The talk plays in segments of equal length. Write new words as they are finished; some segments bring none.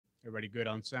Everybody good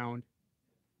on sound?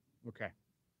 Okay,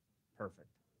 perfect.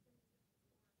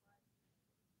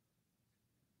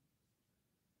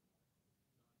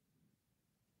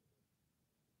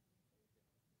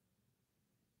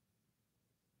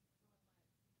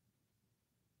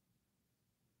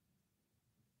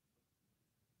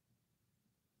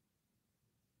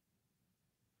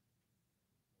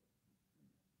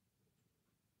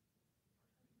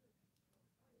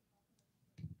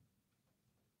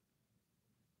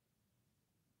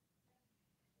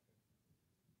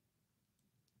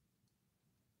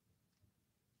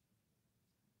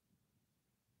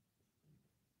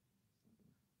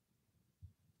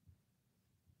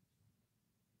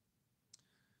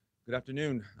 Good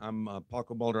afternoon. I'm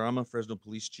Paco Balderrama, Fresno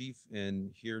Police Chief, and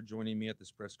here joining me at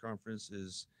this press conference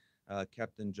is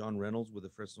Captain John Reynolds with the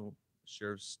Fresno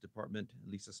Sheriff's Department,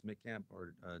 Lisa Smitkamp,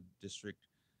 our District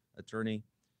Attorney,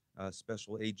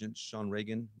 Special Agent Sean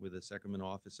Reagan with the Sacramento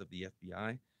Office of the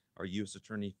FBI, our U.S.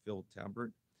 Attorney Phil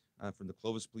Talbert, from the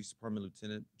Clovis Police Department,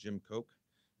 Lieutenant Jim Koch,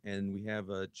 and we have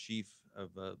Chief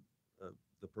of the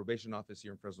Probation Office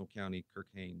here in Fresno County, Kirk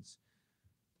Haynes.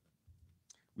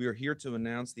 We are here to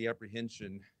announce the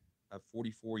apprehension of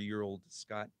 44-year-old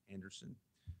Scott Anderson,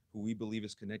 who we believe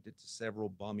is connected to several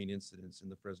bombing incidents in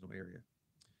the Fresno area.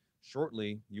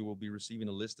 Shortly, you will be receiving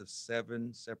a list of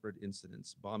 7 separate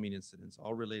incidents, bombing incidents,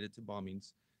 all related to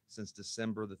bombings since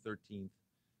December the 13th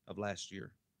of last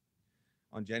year.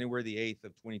 On January the 8th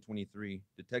of 2023,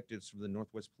 detectives from the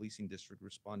Northwest Policing District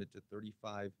responded to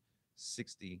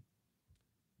 3560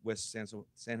 West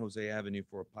San Jose Avenue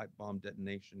for a pipe bomb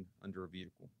detonation under a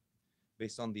vehicle.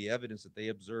 Based on the evidence that they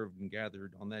observed and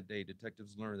gathered on that day,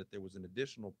 detectives learned that there was an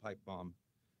additional pipe bomb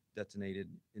detonated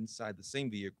inside the same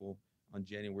vehicle on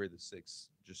January the 6th,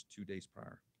 just 2 days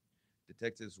prior.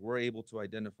 Detectives were able to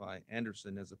identify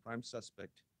Anderson as a prime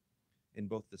suspect in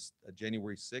both the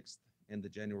January 6th and the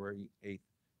January 8th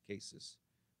cases.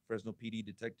 Fresno PD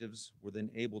detectives were then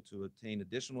able to obtain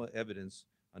additional evidence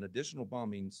on additional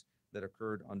bombings that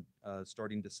occurred on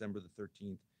starting December the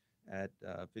 13th at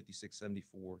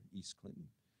 5674 East Clinton.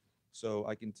 So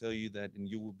I can tell you that, and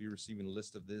you will be receiving a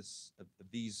list of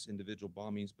these individual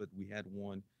bombings, but we had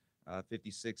one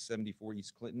 5674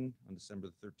 East Clinton on December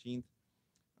the 13th.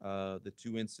 The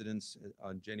 2 incidents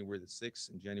on January the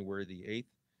 6th and January the 8th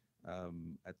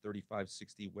at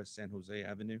 3560 West San Jose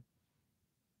Avenue.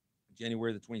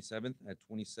 January the 27th at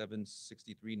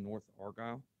 2763 North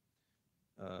Argyle.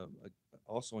 Uh,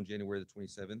 Also on January the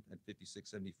 27th at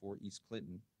 5674 East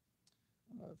Clinton.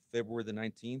 February the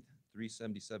 19th,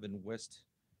 377 West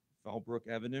Fallbrook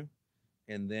Avenue,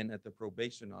 and then at the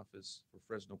probation office for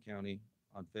Fresno County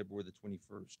on February the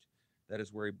 21st. That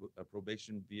is where a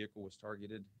probation vehicle was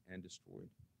targeted and destroyed.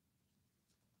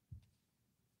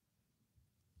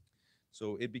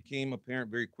 So it became apparent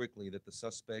very quickly that the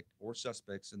suspect or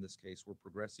suspects in this case were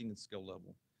progressing in skill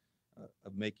level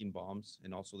of making bombs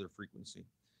and also their frequency.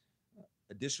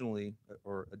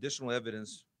 Additional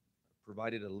evidence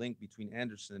provided a link between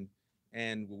Anderson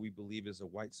and what we believe is a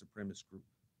white supremacist group.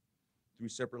 3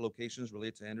 separate locations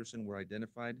related to Anderson were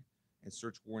identified, and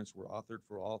search warrants were authored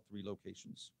for all 3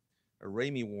 locations. A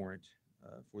Ramey warrant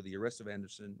for the arrest of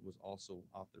Anderson was also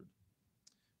authored.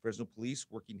 Fresno Police,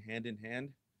 working hand in hand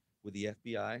with the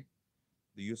FBI,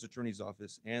 the U.S. Attorney's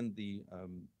Office, and the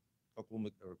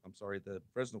the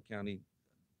Fresno County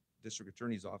District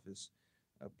Attorney's Office,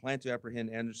 plan to apprehend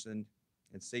Anderson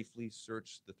and safely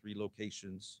search the 3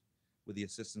 locations with the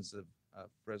assistance of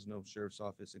Fresno Sheriff's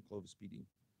Office and Clovis PD.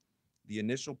 The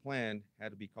initial plan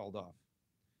had to be called off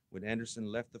when Anderson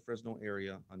left the Fresno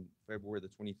area on February the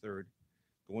 23rd,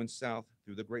 going south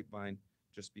through the Grapevine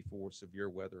just before severe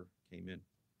weather came in.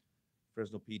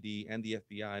 Fresno PD and the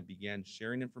FBI began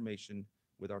sharing information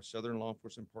with our southern law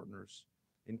enforcement partners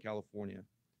in California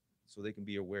so they can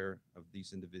be aware of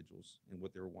these individuals and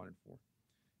what they were wanted for.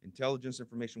 Intelligence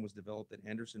information was developed that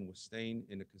Anderson was staying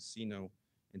in a casino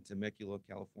in Temecula,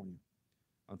 California.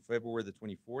 On February the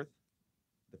 24th,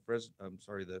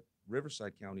 the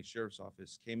Riverside County Sheriff's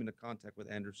Office came into contact with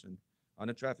Anderson on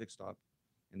a traffic stop,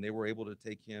 and they were able to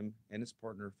take him and his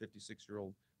partner,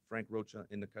 56-year-old Frank Rocha,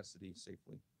 into custody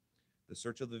safely. The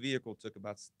search of the vehicle took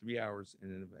about 3 hours,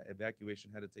 and an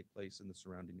evacuation had to take place in the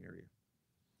surrounding area.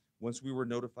 Once we were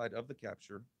notified of the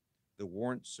capture, the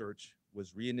warrant search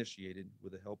was reinitiated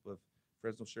with the help of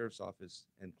Fresno Sheriff's Office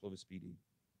and Clovis PD.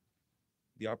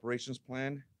 The operations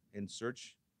plan and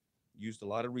search used a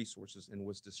lot of resources and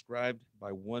was described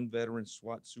by one veteran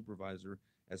SWAT supervisor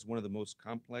as one of the most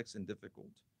complex and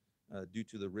difficult due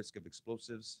to the risk of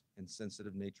explosives and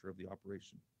sensitive nature of the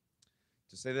operation.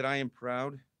 To say that I am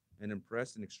proud and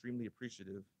impressed and extremely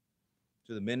appreciative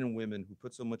to the men and women who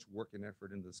put so much work and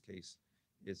effort into this case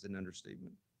is an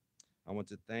understatement. I want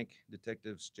to thank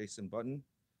Detectives Jason Button,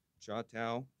 Cha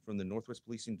Tao from the Northwest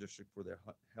Policing District for their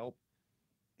help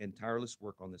and tireless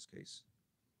work on this case.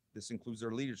 This includes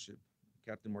their leadership,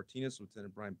 Captain Martinez,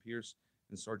 Lieutenant Brian Pierce,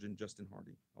 and Sergeant Justin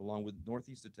Hardy, along with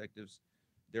Northeast Detectives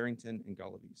Darrington and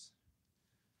Galaviz.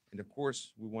 And of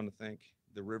course, we want to thank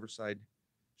the Riverside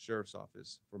Sheriff's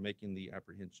Office for making the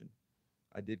apprehension.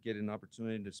 I did get an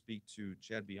opportunity to speak to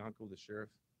Chad Bianco, the sheriff,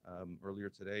 earlier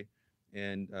today,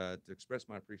 and to express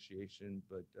my appreciation,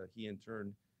 but he in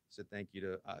turn said thank you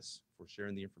to us for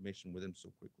sharing the information with him so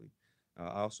quickly.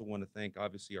 I also want to thank,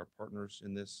 obviously, our partners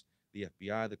in this, the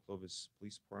FBI, the Clovis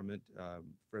Police Department,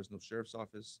 Fresno Sheriff's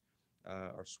Office,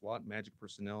 our SWAT, Magic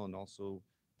personnel, and also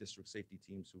district safety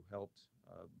teams who helped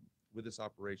with this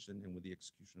operation and with the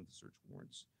execution of the search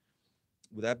warrants.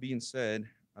 With that being said,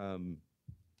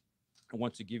 I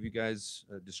want to give you guys,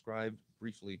 describe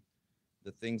briefly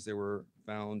the things that were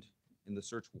found in the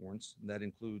search warrants. And that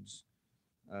includes,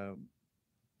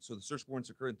 so the search warrants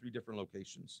occur in 3 different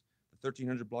locations: the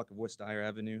 1300 block of West Dyer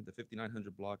Avenue, the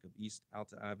 5900 block of East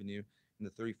Alta Avenue, and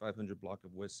the 3500 block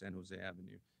of West San Jose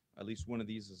Avenue. At least one of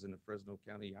these is in a Fresno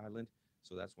County island,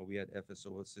 so that's why we had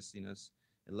FSO assisting us.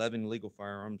 11 illegal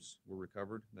firearms were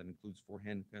recovered. That includes 4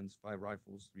 handguns, 5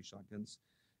 rifles, 3 shotguns,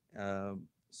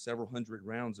 several hundred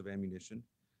rounds of ammunition,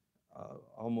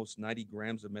 almost 90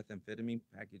 grams of methamphetamine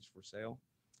packaged for sale,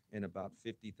 and about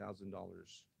 $50,000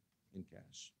 in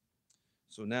cash.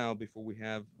 So now, before we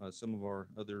have some of our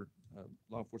other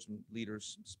law enforcement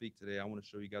leaders speak today, I want to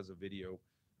show you guys a video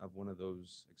of one of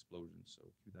those explosions. So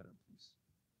cue that up, please.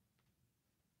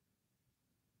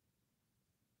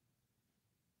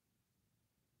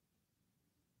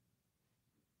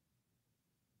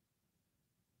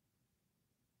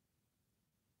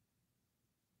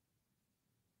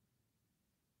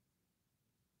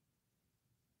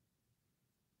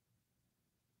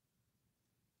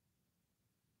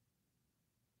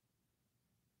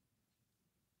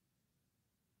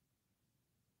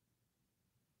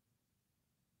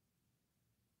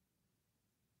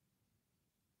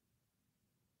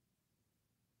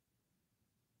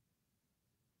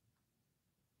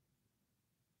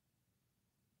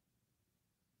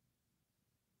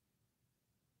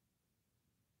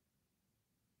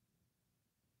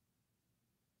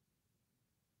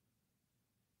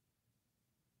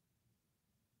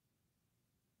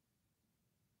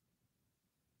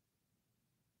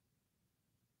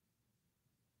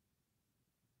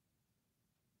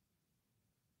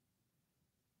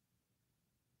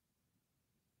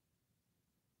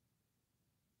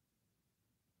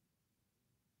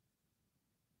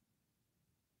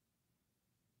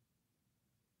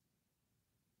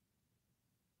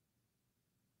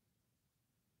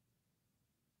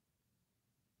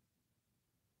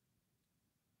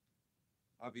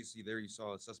 Obviously, there you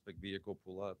saw a suspect vehicle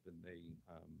pull up, and they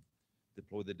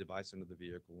deployed the device into the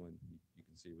vehicle, and you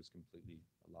can see it was completely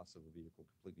a loss of a vehicle,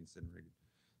 completely incinerated.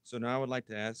 So now I would like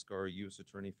to ask our U.S.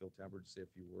 Attorney Phil Talbert to say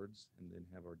a few words, and then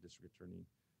have our District Attorney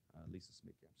Lisa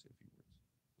Smitkamp say a few words.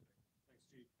 Thanks,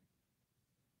 Chief.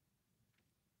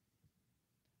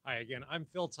 Hi again. I'm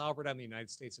Phil Talbert. I'm the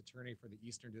United States Attorney for the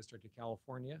Eastern District of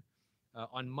California.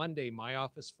 On Monday, my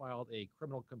office filed a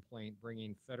criminal complaint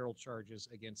bringing federal charges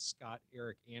against Scott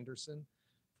Eric Anderson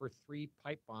for 3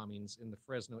 pipe bombings in the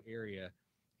Fresno area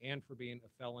and for being a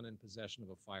felon in possession of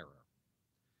a firearm.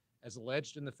 As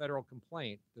alleged in the federal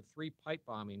complaint, the 3 pipe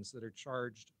bombings that are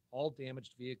charged all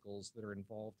damaged vehicles that are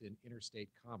involved in interstate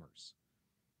commerce.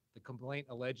 The complaint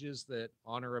alleges that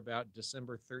on or about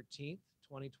December 13th,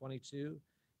 2022,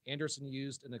 Anderson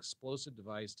used an explosive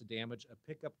device to damage a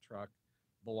pickup truck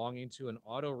belonging to an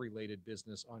auto-related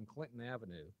business on Clinton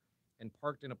Avenue and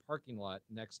parked in a parking lot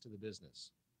next to the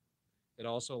business. It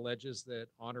also alleges that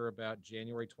on or about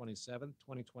January 27,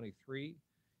 2023,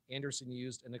 Anderson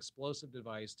used an explosive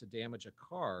device to damage a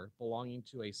car belonging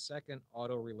to a second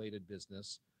auto-related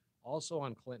business, also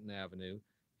on Clinton Avenue,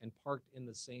 and parked in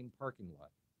the same parking lot.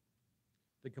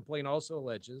 The complaint also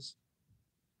alleges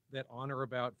that on or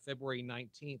about February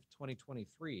 19,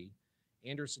 2023,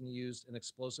 Anderson used an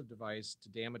explosive device to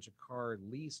damage a car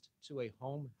leased to a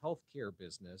home healthcare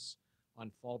business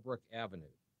on Fallbrook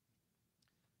Avenue.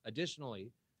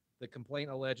 Additionally, the complaint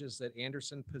alleges that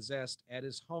Anderson possessed at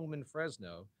his home in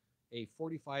Fresno a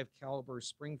 .45 caliber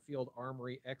Springfield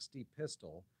Armory XD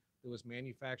pistol that was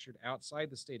manufactured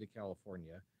outside the state of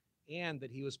California, and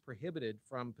that he was prohibited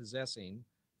from possessing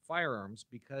firearms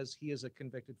because he is a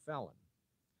convicted felon.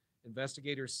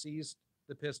 Investigators seized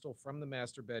the pistol from the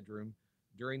master bedroom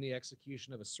during the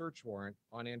execution of a search warrant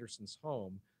on Anderson's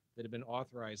home that have been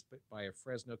authorized by a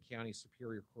Fresno County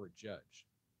Superior Court judge.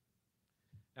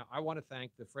 Now, I want to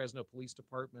thank the Fresno Police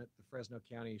Department, the Fresno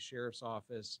County Sheriff's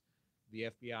Office,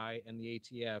 the FBI, and the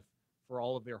ATF for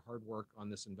all of their hard work on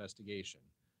this investigation.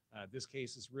 This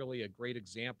case is really a great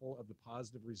example of the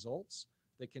positive results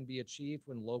that can be achieved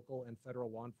when local and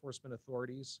federal law enforcement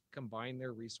authorities combine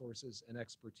their resources and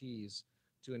expertise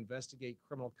to investigate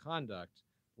criminal conduct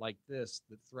like this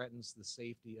that threatens the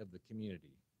safety of the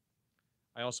community.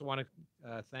 I also want to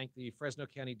thank the Fresno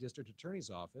County District Attorney's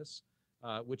Office,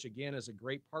 which again is a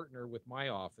great partner with my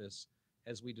office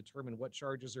as we determine what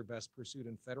charges are best pursued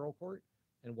in federal court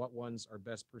and what ones are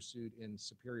best pursued in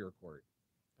Superior Court.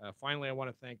 Finally, I want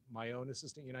to thank my own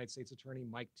Assistant United States Attorney,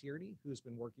 Mike Tierney, who's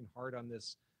been working hard on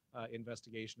this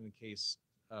investigation and case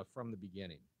from the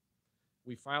beginning.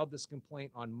 We filed this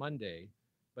complaint on Monday,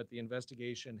 but the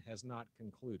investigation has not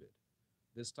concluded.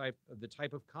 The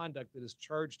type of conduct that is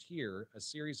charged here, a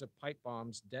series of pipe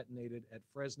bombs detonated at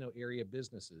Fresno area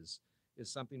businesses,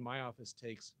 is something my office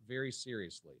takes very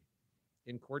seriously.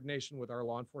 In coordination with our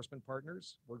law enforcement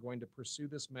partners, we're going to pursue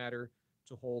this matter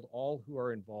to hold all who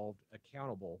are involved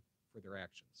accountable for their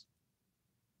actions.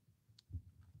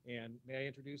 And may I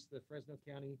introduce the Fresno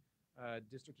County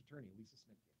District Attorney, Lisa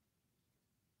Smith.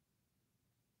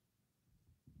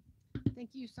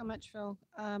 Thank you so much, Phil.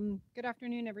 Good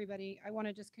afternoon, everybody. I want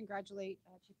to just congratulate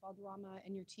Chief Valderrama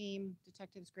and your team,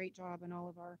 detectives, great job, and all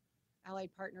of our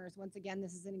allied partners. Once again,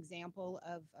 this is an example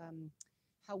of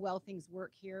how well things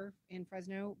work here in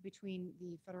Fresno between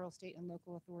the federal, state, and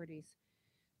local authorities.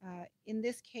 In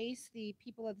this case, the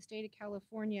people of the state of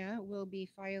California will be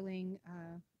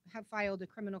have filed a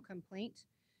criminal complaint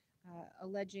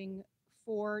alleging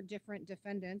 4 different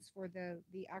defendants for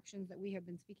the actions that we have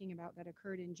been speaking about that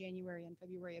occurred in January and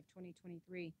February of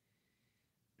 2023.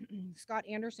 Scott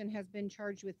Anderson has been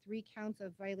charged with 3 counts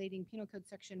of violating Penal Code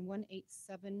Section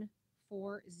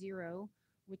 18740,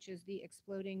 which is the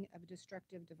exploding of a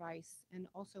destructive device, and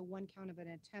also 1 count of an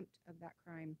attempt of that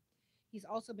crime. He's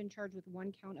also been charged with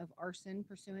 1 count of arson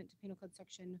pursuant to Penal Code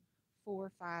Section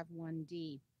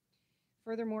 451D.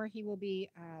 Furthermore, he will be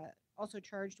also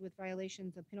charged with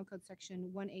violations of Penal Code Section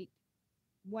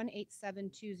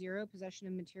 18720, possession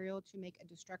of material to make a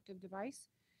destructive device,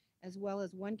 as well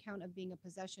as 1 count of being a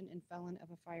possession and felon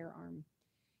of a firearm.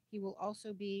 He will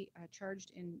also be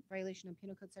charged in violation of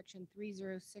Penal Code Section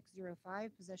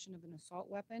 30605, possession of an assault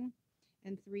weapon,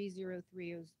 and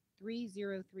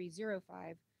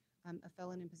 30305, a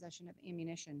felon in possession of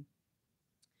ammunition.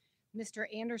 Mr.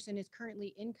 Anderson is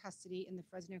currently in custody in the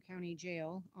Fresno County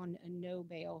Jail on a no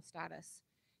bail status.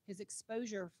 His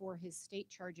exposure for his state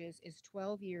charges is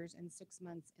 12 years and 6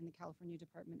 months in the California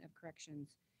Department of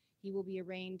Corrections. He will be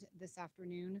arraigned this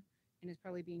afternoon and is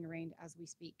probably being arraigned as we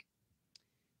speak.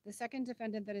 The second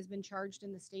defendant that has been charged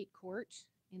in the state court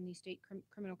in the state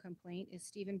criminal complaint is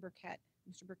Stephen Burkett.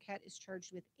 Mr. Burkett is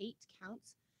charged with 8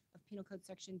 counts of Penal Code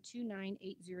Section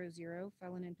 29800,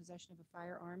 felon in possession of a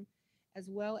firearm, as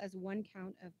well as 1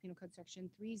 count of Penal Code Section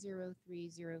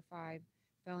 30305,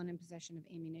 felon in possession of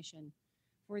ammunition.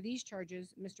 For these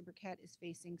charges, Mr. Burkett is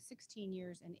facing 16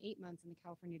 years and 8 months in the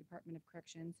California Department of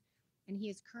Corrections, and he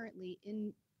is currently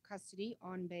in custody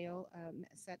on bail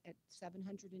set at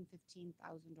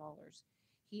 $715,000.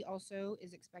 He also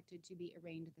is expected to be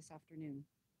arraigned this afternoon.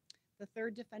 The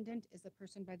third defendant is a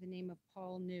person by the name of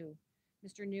Paul New.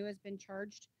 Mr. New has been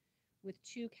charged with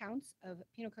 2 counts of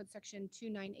Penal Code Section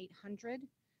 29800,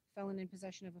 felon in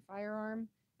possession of a firearm,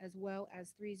 as well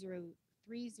as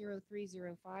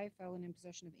 30305, felon in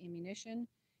possession of ammunition,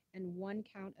 and 1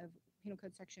 count of Penal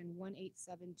Code Section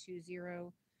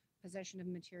 18720, possession of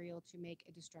material to make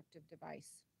a destructive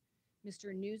device.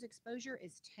 Mr. New's exposure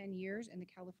is 10 years in the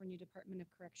California Department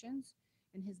of Corrections,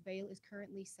 and his bail is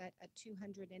currently set at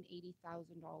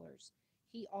 $280,000.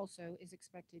 He also is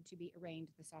expected to be arraigned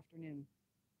this afternoon.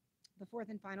 The fourth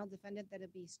and final defendant that will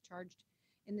be charged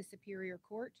in the Superior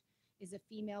Court is a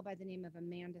female by the name of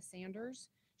Amanda Sanders.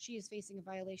 She is facing a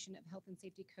violation of Health and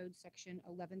Safety Code Section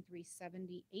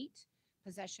 11378,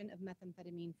 possession of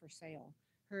methamphetamine for sale.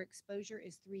 Her exposure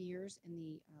is 3 years in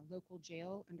the local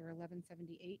jail under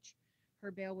 1170H.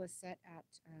 Her bail was set at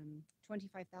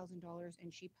 $25,000,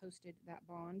 and she posted that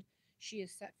bond. She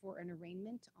is set for an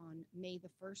arraignment on May the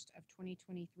 1st of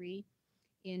 2023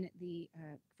 in the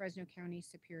Fresno County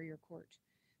Superior Court.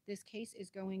 This case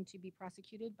is going to be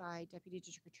prosecuted by Deputy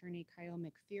District Attorney Kyle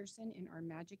McPherson in our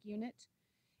Magic Unit.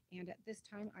 And at this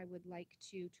time, I would like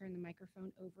to turn the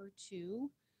microphone over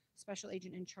to Special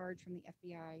Agent in Charge from the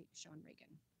FBI, Sean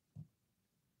Reagan.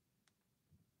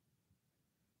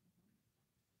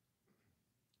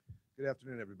 Good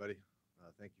afternoon, everybody.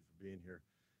 Thank you for being here.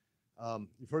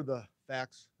 You've heard the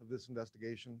facts of this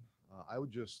investigation. I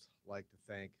would just like to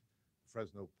thank the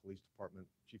Fresno Police Department,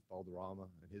 Chief Balderrama,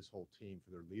 and his whole team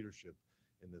for their leadership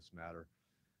in this matter.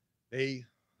 They,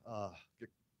 get,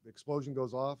 the explosion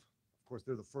goes off. Of course,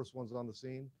 they're the first ones on the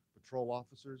scene. Patrol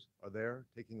officers are there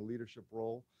taking a leadership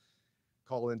role,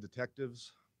 call in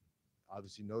detectives,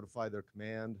 obviously notify their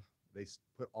command. They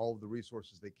put all of the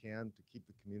resources they can to keep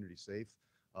the community safe,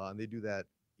 and they do that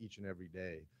each and every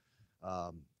day.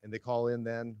 And they call in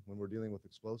then when we're dealing with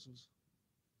explosives,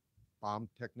 bomb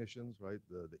technicians, right?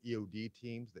 The EOD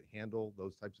teams that handle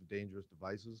those types of dangerous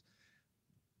devices.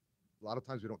 A lot of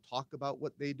times we don't talk about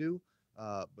what they do,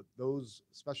 but those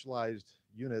specialized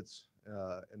units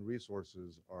and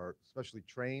resources are specially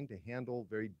trained to handle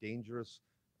very dangerous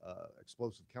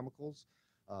explosive chemicals.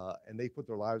 And they put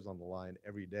their lives on the line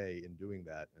every day in doing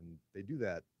that. And they do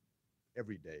that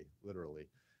every day, literally.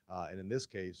 And in this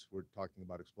case, we're talking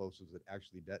about explosives that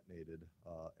actually detonated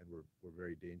and were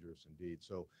very dangerous indeed.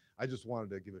 So I just wanted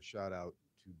to give a shout out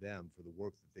to them for the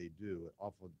work that they do. It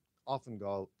often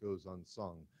goes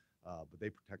unsung, but they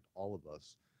protect all of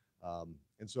us.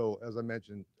 And so, as I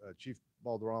mentioned, Chief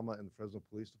Balderrama and the Fresno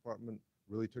Police Department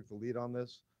really took the lead on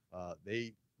this.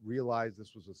 They realized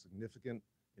this was a significant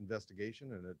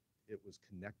investigation and it was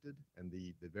connected, and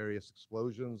the various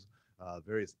explosions,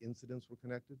 various incidents were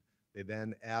connected. They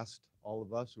then asked all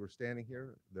of us who are standing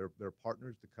here, their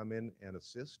partners, to come in and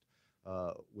assist,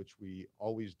 which we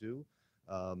always do.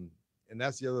 And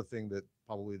that's the other thing that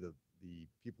probably the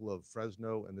people of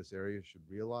Fresno and this area should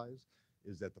realize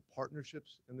is that the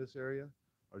partnerships in this area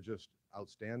are just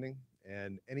outstanding.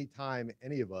 And anytime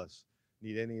any of us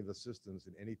need any of assistance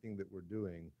in anything that we're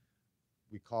doing,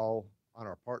 we call on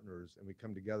our partners and we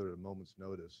come together at a moment's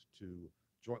notice to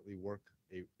jointly work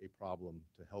a problem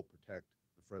to help protect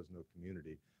the Fresno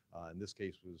community. In this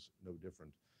case was no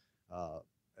different.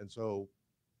 And so,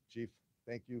 Chief,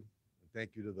 thank you. And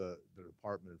thank you to the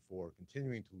department for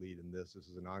continuing to lead in this. This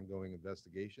is an ongoing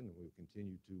investigation and we will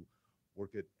continue to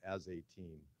work it as a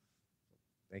team.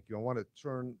 Thank you. I want to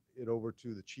turn it over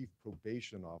to the Chief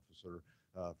Probation Officer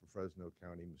for Fresno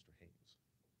County, Mr. Haynes.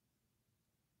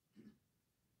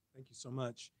 Thank you so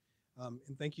much.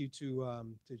 And thank you to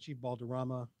Chief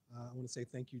Balderrama. I want to say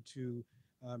thank you to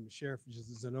Sheriff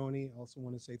Zanoni. I also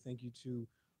want to say thank you to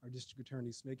our District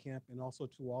Attorney Smithcamp and also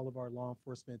to all of our law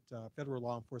enforcement, federal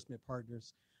law enforcement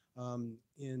partners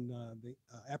in the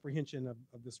apprehension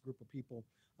of this group of people.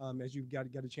 As you got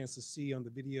a chance to see on the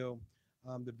video,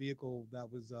 the vehicle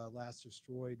that was last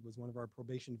destroyed was one of our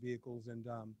probation vehicles. And,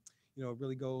 you know, it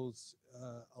really goes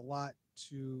a lot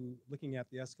to looking at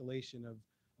the escalation of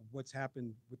what's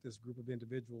happened with this group of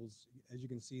individuals. As you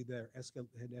can see, they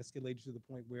had escalated to the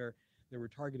point where they were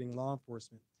targeting law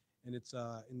enforcement. And it's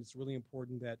really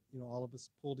important that, you know, all of us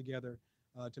pull together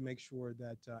to make sure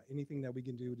that anything that we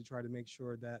can do to try to make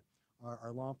sure that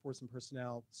our law enforcement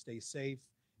personnel stay safe,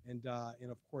 and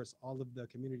of course all of the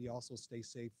community also stay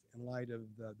safe in light of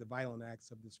the violent acts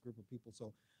of this group of people.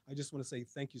 So I just want to say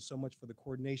thank you so much for the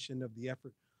coordination of the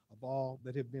effort of all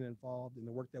that have been involved in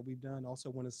the work that we've done. Also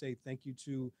want to say thank you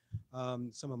to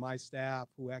some of my staff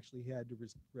who actually had to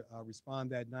respond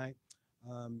that night.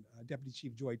 Deputy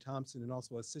Chief Joy Thompson and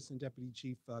also Assistant Deputy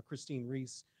Chief Christine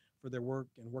Reese for their work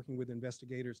and working with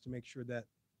investigators to make sure that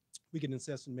we can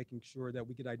assess and making sure that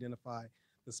we could identify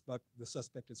the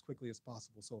suspect as quickly as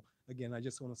possible. So again, I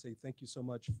just want to say thank you so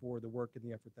much for the work and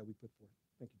the effort that we put forth.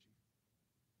 Thank you, Chief.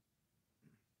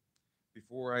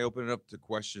 Before I open it up to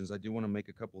questions, I do want to make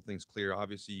a couple of things clear.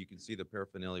 Obviously, you can see the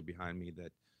paraphernalia behind me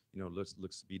that, you know,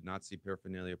 looks to be Nazi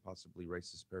paraphernalia, possibly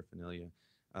racist paraphernalia.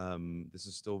 This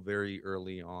is still very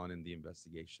early on in the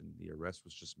investigation. The arrest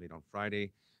was just made on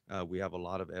Friday. We have a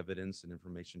lot of evidence and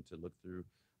information to look through.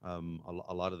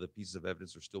 A lot of the pieces of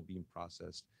evidence are still being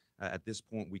processed. At this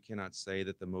point, we cannot say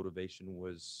that the motivation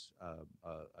was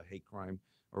a hate crime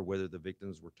or whether the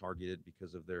victims were targeted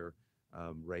because of their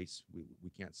race. We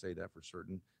can't say that for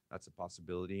certain. That's a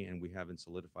possibility, and we haven't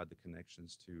solidified the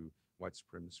connections to white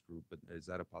supremacist group. But is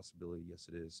that a possibility? Yes,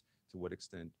 it is. To what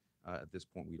extent? At this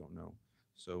point, we don't know.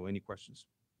 So any questions?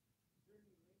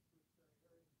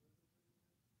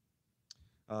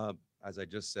 As I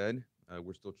just said,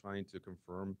 we're still trying to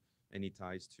confirm any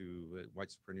ties to white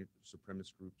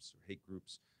supremacist groups or hate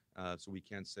groups. So we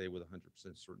can't say with 100%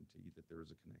 certainty that there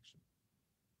is a connection.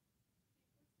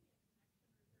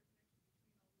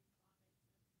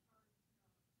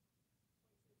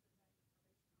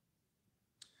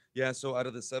 Yeah, so out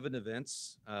of the 7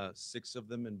 events, 6 of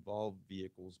them involve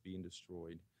vehicles being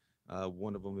destroyed.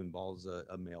 One of them involves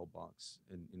a mailbox,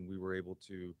 and we were able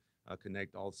to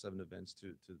connect all 7 events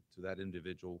to that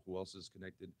individual who else is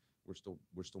connected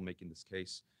we're still making this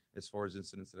case. As far as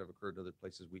incidents that have occurred in other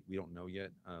places, we don't know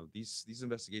yet. These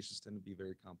investigations tend to be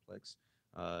very complex.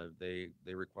 They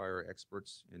require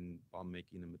experts in bomb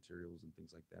making and materials and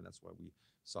things like that. That's why we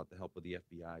sought the help of the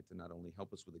FBI to not only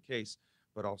help us with the case,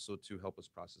 but also to help us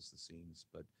process the scenes.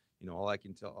 But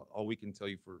all we can tell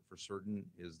you for certain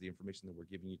is the information that we're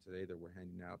giving you today, that we're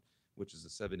handing out, which is the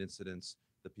 7 incidents,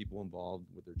 the people involved,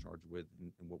 what they're charged with,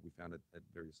 and what we found at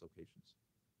various locations.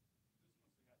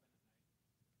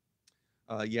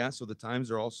 Yeah, so the times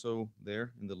are also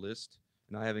there in the list,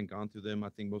 and I haven't gone through them. I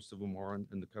think most of them are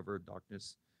in the cover of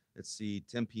darkness. Let's see,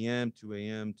 10 p.m., 2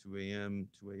 a.m., 2 a.m.,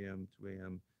 2 a.m., 2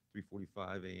 a.m.,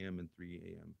 3:45 a.m., and 3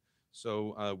 a.m.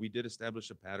 So we did establish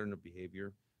a pattern of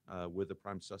behavior with the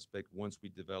prime suspect. Once we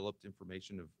developed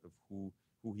information of who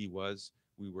he was,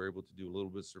 we were able to do a little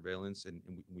bit of surveillance, and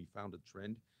we found a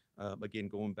trend. Again,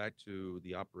 going back to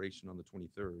the operation on the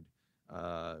 23rd,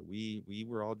 we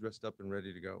were all dressed up and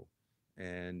ready to go,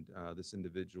 and this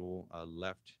individual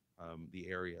left the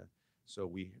area, so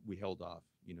we held off.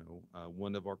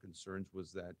 One of our concerns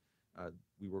was that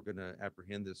we were going to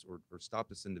apprehend this or stop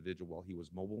this individual while he was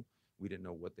mobile. We didn't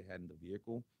know what they had in the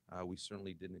vehicle. We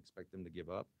certainly didn't expect them to give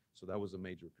up, so that was a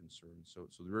major concern. So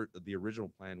the original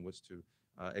plan was to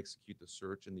execute the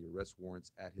search and the arrest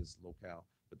warrants at his locale,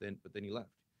 but then he left.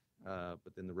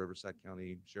 But then the Riverside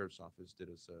County Sheriff's Office did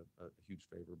us a huge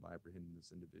favor by apprehending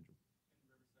this individual.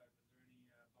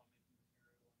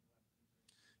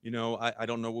 I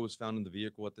don't know what was found in the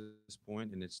vehicle at this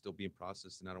point, and it's still being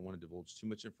processed, and I don't want to divulge too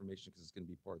much information because it's going to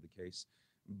be part of the case.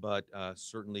 But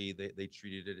certainly they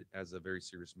treated it as a very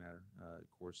serious matter.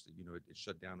 Of course, it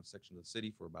shut down a section of the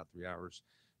city for about 3 hours,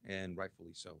 and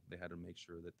rightfully so. They had to make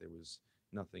sure that there was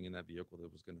nothing in that vehicle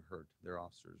that was going to hurt their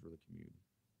officers or the community.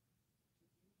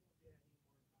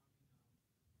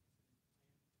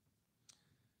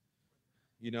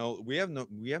 We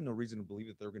have no reason to believe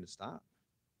that they're going to stop.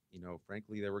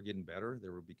 Frankly, they were getting better. They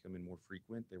were becoming more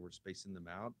frequent. They were spacing them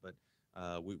out, but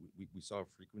we saw a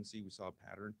frequency, we saw a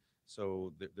pattern.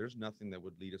 So there's nothing that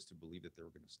would lead us to believe that they were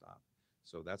going to stop.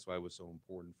 So that's why it was so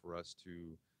important for us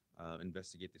to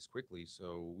investigate this quickly.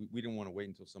 So we didn't want to wait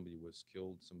until somebody was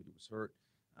killed, somebody was hurt.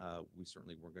 We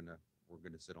certainly we're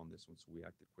gonna sit on this one, so we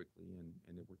acted quickly,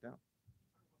 and it worked out.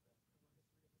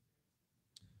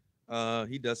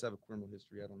 He does have a criminal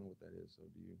history. I don't know what that is. So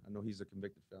do you? I know he's a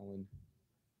convicted felon.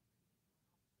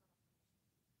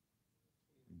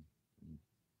 Mm,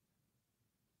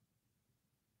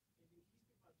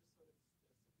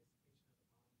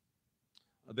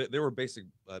 mm. They were basic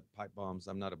pipe bombs.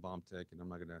 I'm not a bomb tech, and I'm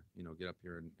not gonna, get up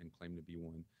here and claim to be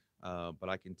one. But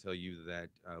I can tell you that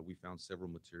we found several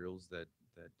materials that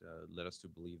led us to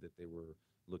believe that they were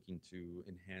looking to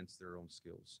enhance their own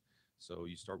skills. So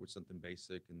you start with something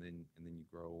basic, and then you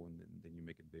grow, and then you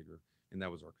make it bigger. And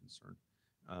that was our concern.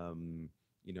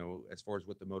 As far as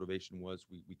what the motivation was,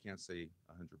 we can't say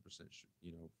 100%,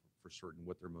 for certain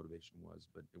what their motivation was,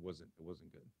 but it wasn't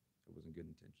good. It wasn't good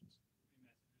intentions.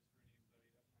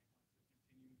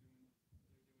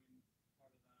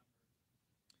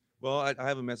 Well, I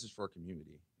have a message for our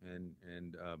community,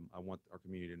 and I want our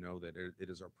community to know that it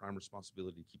is our prime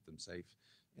responsibility to keep them safe.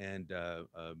 And the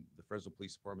Fresno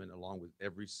Police Department, along with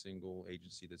every single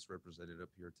agency that's represented up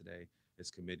here today, is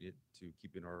committed to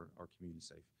keeping our community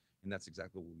safe. And that's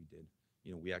exactly what we did.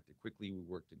 We acted quickly, we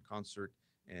worked in concert,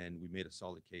 and we made a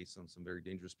solid case on some very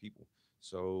dangerous people.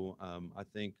 So I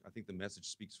think the message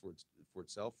speaks for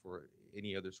itself for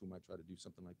any others who might try to do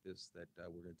something like this. That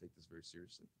we're going to take this very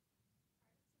seriously.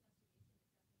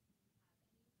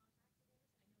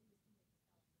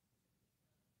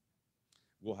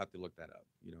 We'll have to look that up.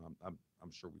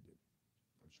 I'm sure we did.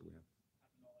 I'm sure we have.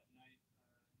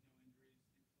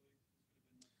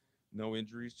 No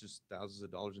injuries, just thousands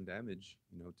of dollars in damage,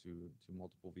 to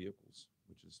multiple vehicles,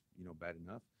 which is bad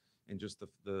enough. And just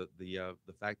the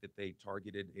fact that they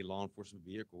targeted a law enforcement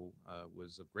vehicle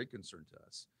was of great concern to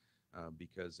us,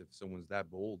 because if someone's that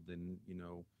bold, then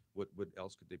what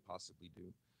else could they possibly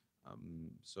do?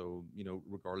 So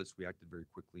regardless, we acted very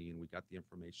quickly, and we got the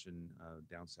information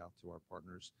down south to our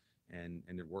partners, and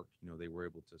it worked. They were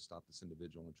able to stop this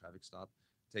individual on a traffic stop,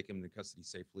 take him into custody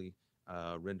safely,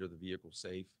 render the vehicle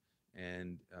safe,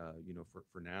 and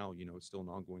for now, it's still an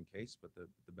ongoing case, but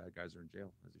the bad guys are in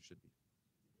jail, as they should be.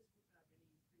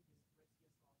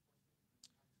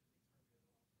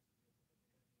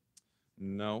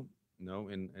 No, no,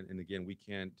 and again, we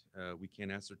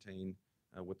can't ascertain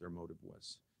what their motive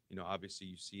was. Obviously,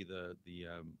 you see the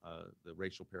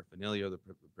racial paraphernalia. The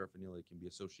paraphernalia can be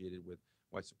associated with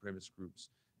white supremacist groups.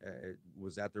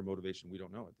 Was that their motivation? We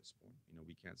don't know at this point.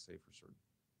 We can't say for certain,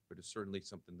 but it's certainly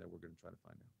something that we're going to try to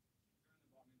find out.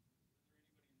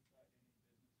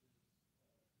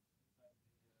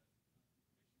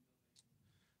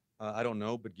 I don't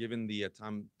know, but given the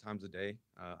times a day,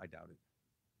 I doubt it.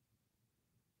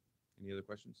 Any other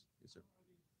questions? Yes, sir.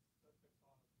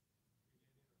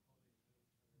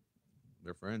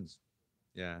 They're friends.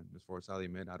 Yeah, as far as how they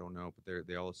met, I don't know, but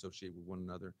they all associate with one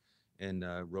another. And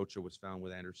Rocha was found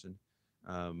with Anderson.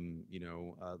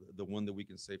 The one that we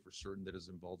can say for certain that is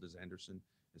involved is Anderson.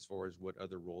 As far as what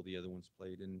other role the other ones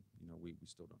played in, we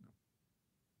still don't know.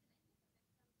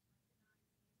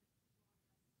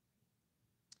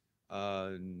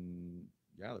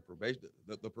 Yeah,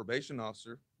 the probation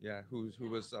officer, yeah, who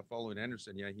was following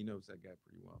Anderson, yeah, he knows that guy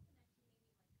pretty well.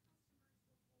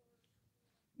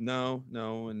 No,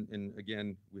 no, and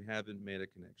again, we haven't made a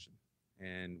connection,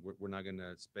 and we're not going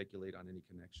to speculate on any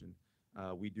connection.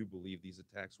 We do believe these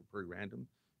attacks were pretty random.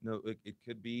 No, it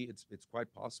could be. It's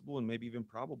quite possible, and maybe even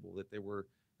probable that they were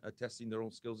testing their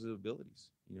own skills and abilities.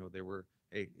 They were,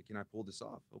 hey, can I pull this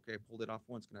off? Okay, I pulled it off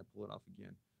once. Can I pull it off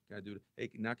again? Can I do it? Hey,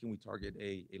 now can we target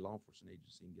a law enforcement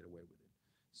agency and get away with it?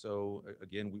 So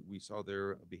again, we saw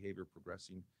their behavior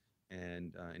progressing,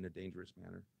 and in a dangerous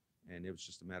manner, and it was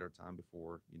just a matter of time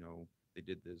before they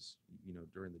did this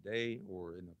during the day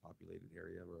or in a populated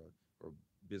area or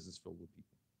business filled with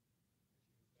people.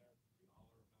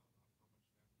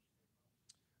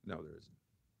 No, there isn't.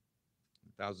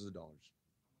 Thousands of dollars.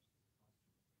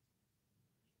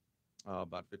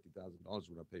 About $50,000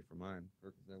 would I pay for mine.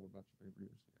 Kirk, is that what about you pay for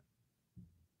yours?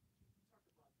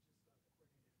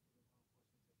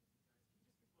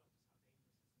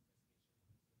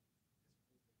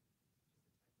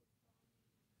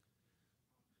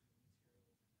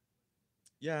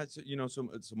 Yeah. Yeah, so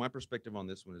my perspective on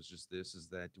this one is just this: is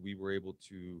that we were able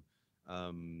to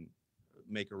um,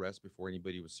 make arrests before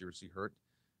anybody was seriously hurt.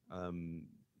 Um,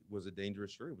 was it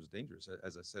dangerous? Sure, it was dangerous.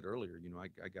 As I said earlier,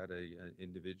 I got an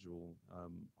individual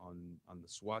on the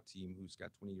SWAT team who's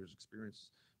got 20 years experience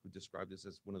who described this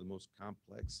as one of the most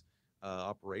complex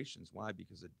operations. Why?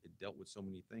 Because it dealt with so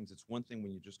many things. It's one thing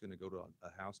when you're just going to go to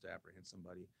a house to apprehend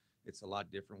somebody. It's a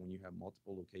lot different when you have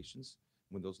multiple locations,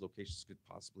 when those locations could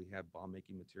possibly have bomb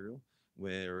making material,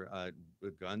 where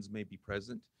guns may be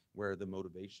present, where the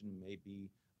motivation may be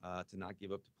to not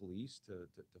give up to police, to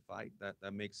fight.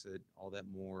 That makes it all that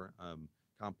more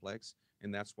complex.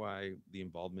 And that's why the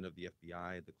involvement of the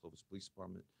FBI, the Clovis Police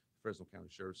Department, Fresno County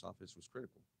Sheriff's Office was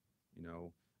critical.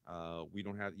 We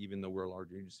don't have, even though we're a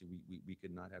large agency, we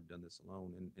could not have done this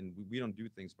alone. And we don't do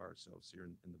things by ourselves here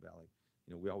in the Valley.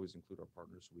 We always include our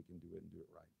partners so we can do it and do it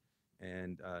right.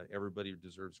 And everybody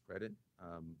deserves credit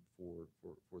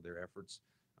for their efforts,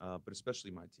 but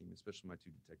especially my team, especially my two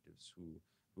detectives who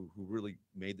really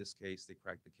made this case. They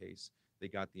cracked the case. They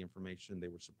got the information. They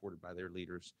were supported by their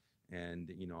leaders.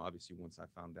 And obviously, once I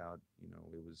found out,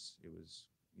 it was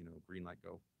green light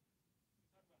go.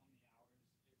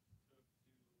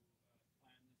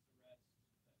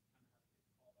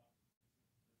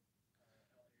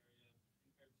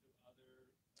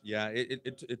 Yeah,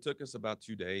 it took us about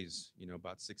 2 days,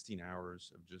 about 16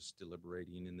 hours of just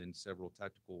deliberating, and then several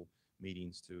tactical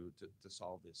meetings to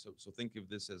solve this. So think of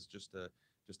this as just a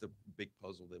big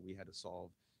puzzle that we had to solve,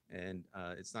 and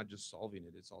it's not just solving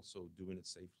it; it's also doing it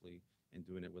safely and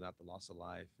doing it without the loss of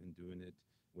life and doing it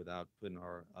without putting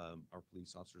our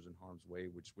police officers in harm's way,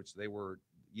 which they were.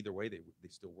 Either way, they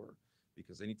still were,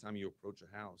 because anytime you approach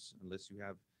a house, unless you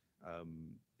have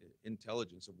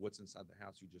intelligence of what's inside the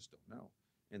house, you just don't know.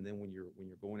 And then when you're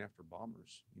going after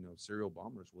bombers, serial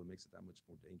bombers, well, it makes it that much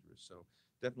more dangerous. So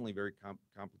definitely very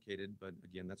complicated. But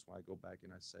again, that's why I go back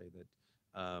and I say that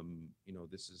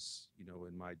this is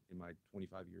in my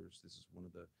 25 years, this is one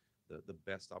of the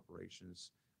best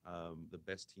operations, the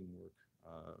best teamwork,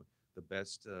 the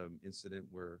best incident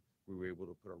where we were able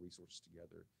to put our resources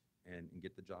together and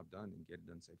get the job done and get it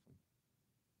done safely.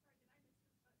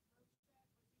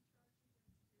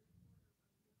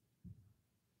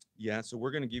 Yeah, so we're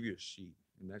going to give you a sheet,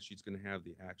 and that sheet's going to have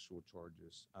the actual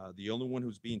charges. The only one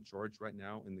who's being charged right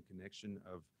now in the connection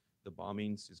of the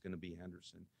bombings is going to be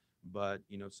Henderson. But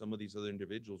some of these other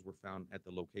individuals were found at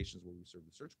the locations where we served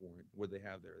the search warrant. What they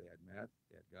have there? They had meth,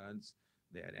 they had guns,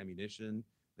 they had ammunition,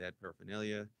 they had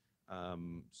paraphernalia.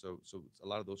 So a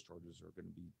lot of those charges are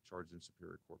going to be charged in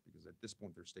Superior Court because at this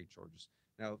point they're state charges.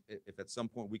 Now, if at some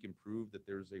point we can prove that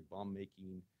there's a bomb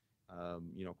making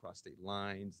across state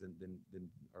lines, then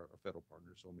our federal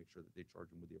partners will make sure that they charge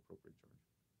them with the appropriate charge.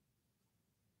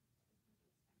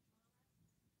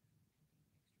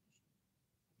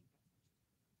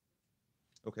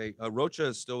 Okay, Rocha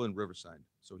is still in Riverside,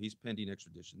 so he's pending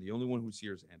extradition. The only one who's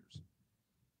here is Anderson,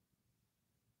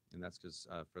 and that's because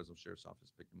Fresno Sheriff's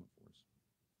Office picked him up for us.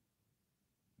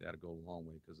 They had to go a long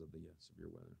way because of the severe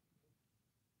weather.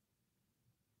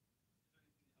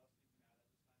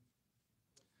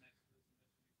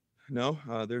 No,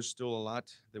 there's still a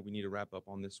lot that we need to wrap up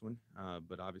on this one,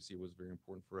 but obviously it was very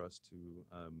important for us to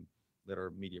let our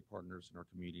media partners and our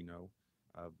community know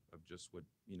of just what,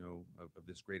 of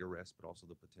this great arrest, but also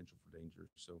the potential for danger.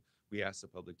 So we ask the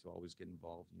public to always get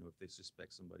involved. If they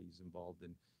suspect somebody's involved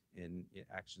in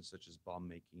actions such as bomb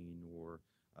making or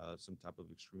some type of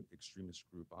extremist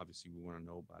group, obviously we want to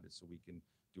know about it so we can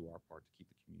do our part to keep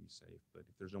the community safe. But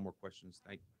if there's no more questions,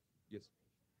 yes.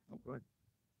 Oh, go ahead.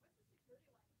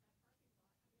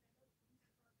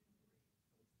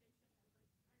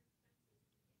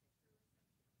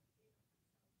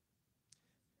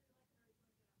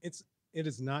 It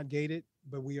is not gated,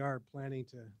 but we are planning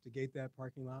to gate that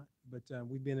parking lot. But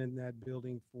we've been in that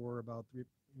building for about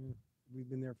we've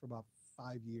been there for about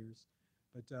 5 years.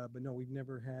 But no, we've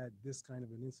never had this kind of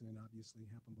an incident obviously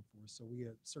happen before. So we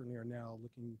certainly are now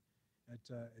looking at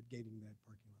gating that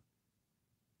parking lot.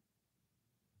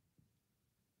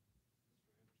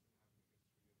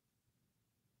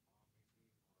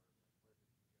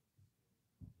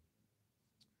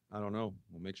 I don't know.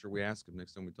 We'll make sure we ask him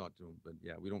next time we talk to him. But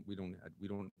yeah, we don't.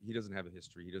 He doesn't have a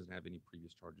history. He doesn't have any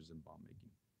previous charges in bomb making.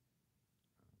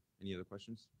 Any other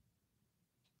questions?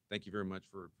 Thank you very much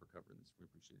for covering this. We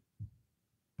appreciate it.